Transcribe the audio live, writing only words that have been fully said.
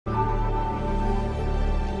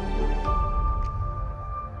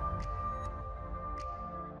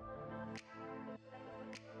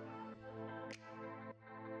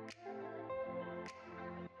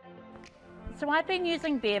So I've been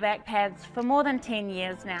using bareback pads for more than 10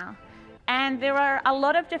 years now, and there are a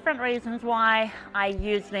lot of different reasons why I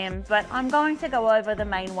use them, but I'm going to go over the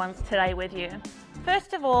main ones today with you.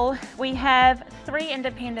 First of all, we have 3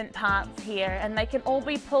 independent parts here, and they can all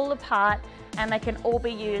be pulled apart and they can all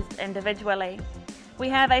be used individually. We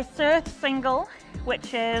have a Surf single,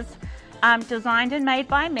 which is designed and made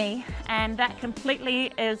by me, and that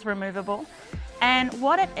completely is removable. And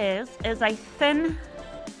what it is a thin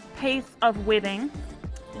piece of webbing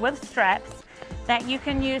with straps that you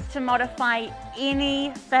can use to modify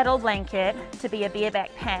any saddle blanket to be a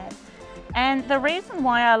bareback pad. And the reason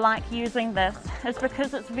why I like using this is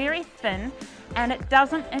because it's very thin and it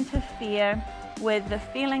doesn't interfere with the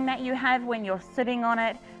feeling that you have when you're sitting on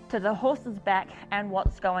it, to the horse's back and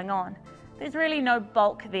what's going on. There's really no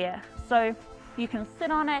bulk there, so you can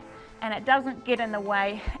sit on it and it doesn't get in the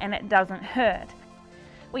way and it doesn't hurt.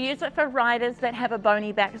 We use it for riders that have a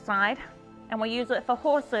bony backside, and we use it for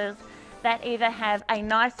horses that either have a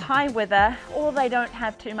nice high wither or they don't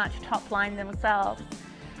have too much top line themselves.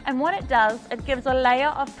 And what it does, it gives a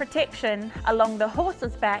layer of protection along the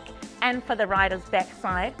horse's back and for the rider's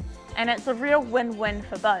backside, and it's a real win-win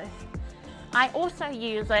for both. I also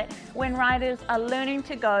use it when riders are learning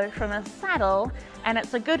to go from a saddle, and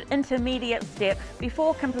it's a good intermediate step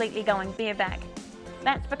before completely going bareback.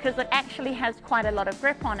 That's because it actually has quite a lot of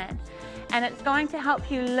grip on it, and it's going to help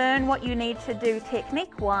you learn what you need to do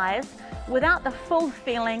technique-wise without the full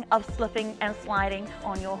feeling of slipping and sliding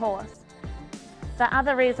on your horse. The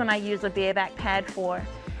other reason I use a bareback pad for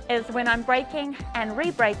is when I'm breaking and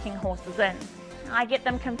re-breaking horses in. I get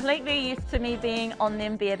them completely used to me being on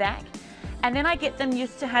them bareback, and then I get them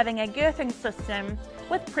used to having a girthing system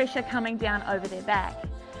with pressure coming down over their back.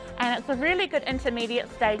 And it's a really good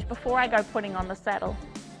intermediate stage before I go putting on the saddle.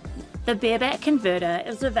 The bareback converter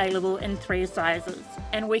is available in 3 sizes,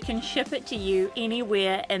 and we can ship it to you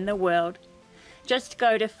anywhere in the world. Just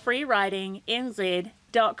go to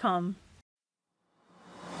freeridingnz.com.